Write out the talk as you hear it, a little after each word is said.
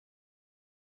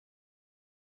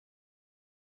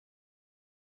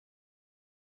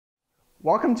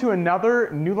Welcome to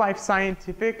another New Life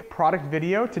Scientific product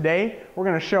video. Today we're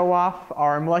going to show off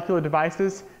our molecular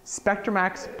devices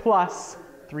SpectraMax Plus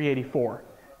 384.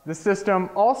 This system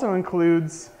also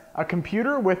includes a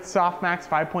computer with SoftMax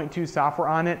 5.2 software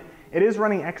on it. It is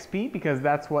running XP because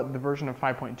that's what the version of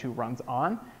 5.2 runs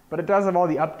on, but it does have all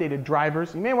the updated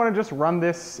drivers. You may want to just run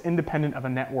this independent of a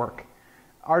network.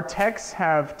 Our techs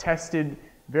have tested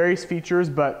various features,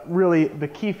 but really the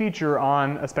key feature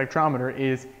on a spectrometer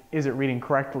is it reading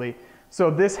correctly?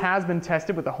 So this has been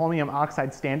tested with the holmium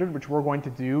oxide standard, which we're going to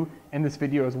do in this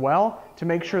video as well, to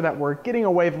make sure that we're getting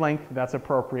a wavelength that's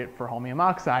appropriate for holmium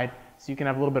oxide, so you can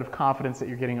have a little bit of confidence that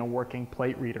you're getting a working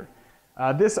plate reader.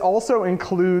 This also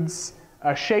includes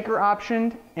a shaker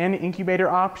option and an incubator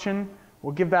option.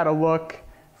 We'll give that a look.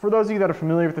 For those of you that are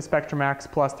familiar with the SpectraMax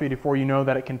Plus 384, you know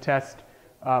that it can test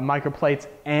microplates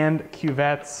and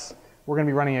cuvettes. We're going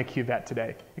to be running a cuvette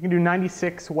today. It can do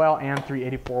 96 well and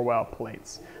 384 well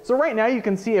plates. So right now you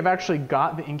can see I've actually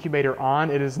got the incubator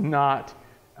on. It is not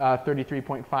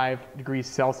 33.5 degrees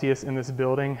Celsius in this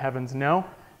building, heavens no.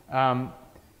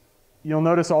 You'll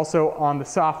notice also on the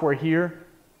software here,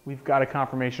 we've got a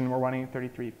confirmation we're running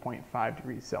 33.5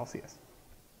 degrees Celsius.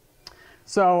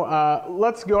 So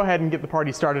let's go ahead and get the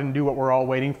party started and do what we're all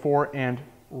waiting for and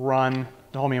run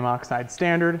the holmium oxide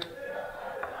standard.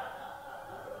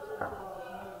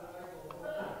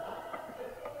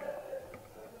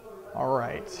 All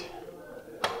right,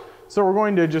 so we're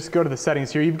going to just go to the settings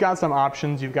here. You've got some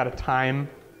options. You've got a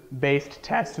time-based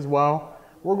test as well.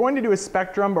 We're going to do a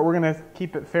spectrum, but we're going to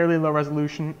keep it fairly low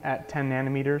resolution at 10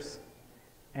 nanometers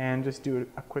and just do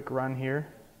a quick run here.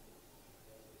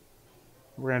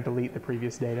 We're going to delete the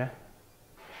previous data.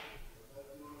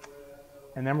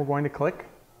 And then we're going to click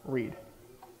read.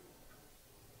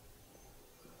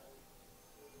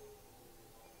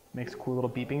 Makes cool little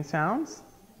beeping sounds.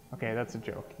 Okay, that's a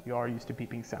joke. You are used to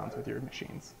beeping sounds with your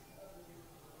machines.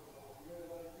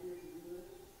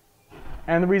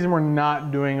 And the reason we're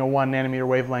not doing a 1 nanometer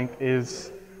wavelength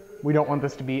is we don't want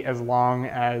this to be as long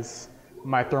as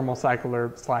my thermal cycler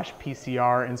 /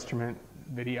 PCR instrument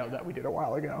video that we did a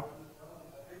while ago.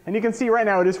 And you can see right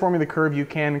now it is forming the curve. You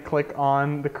can click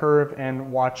on the curve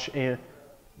and watch a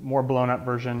more blown up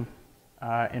version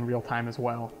in real time as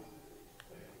well.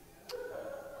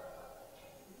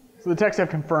 So the techs have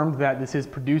confirmed that this is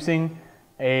producing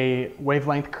a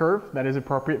wavelength curve that is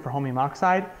appropriate for holmium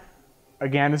oxide.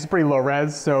 Again, this is pretty low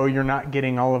res, so you're not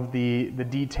getting all of the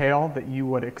detail that you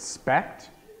would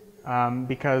expect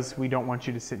because we don't want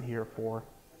you to sit here for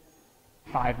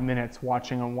 5 minutes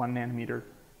watching a 1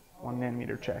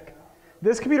 nanometer check.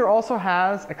 This computer also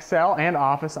has Excel and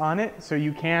Office on it, so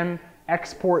you can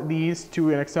export these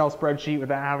to an Excel spreadsheet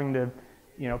without having to,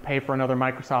 pay for another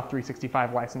Microsoft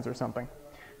 365 license or something.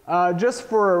 Just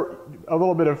for a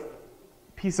little bit of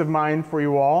peace of mind for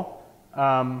you all,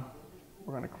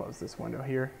 we're going to close this window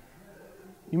here.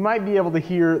 You might be able to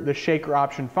hear the shaker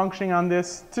option functioning on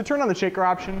this. To turn on the shaker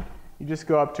option, you just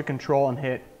go up to Control and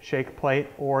hit Shake Plate,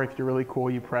 or if you're really cool,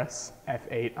 you press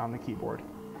F8 on the keyboard.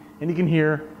 And you can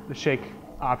hear the shake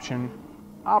option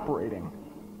operating.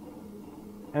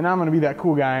 And I'm going to be that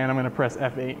cool guy, and I'm going to press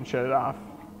F8 and shut it off.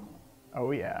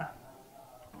 Oh yeah.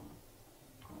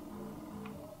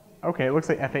 Okay, it looks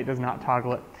like F8 does not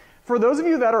toggle it. For those of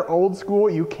you that are old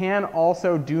school, you can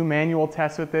also do manual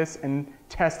tests with this and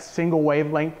test single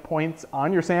wavelength points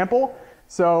on your sample.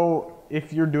 So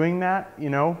if you're doing that,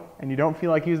 and you don't feel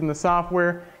like using the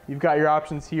software, you've got your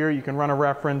options here. You can run a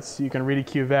reference, you can read a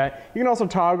cuvette. You can also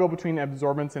toggle between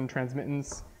absorbance and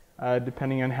transmittance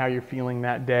depending on how you're feeling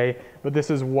that day. But this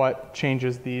is what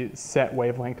changes the set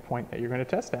wavelength point that you're going to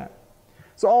test at.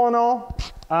 So all in all,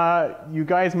 you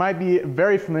guys might be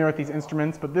very familiar with these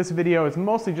instruments, but this video is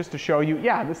mostly just to show you,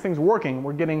 yeah, this thing's working.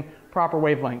 We're getting proper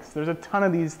wavelengths. There's a ton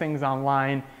of these things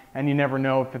online, and you never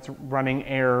know if it's running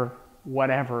error,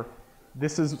 whatever.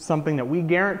 This is something that we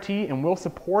guarantee and will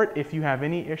support if you have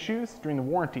any issues during the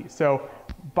warranty. So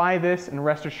buy this and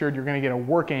rest assured you're going to get a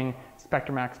working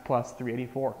SpectraMax Plus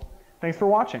 384. Thanks for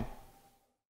watching.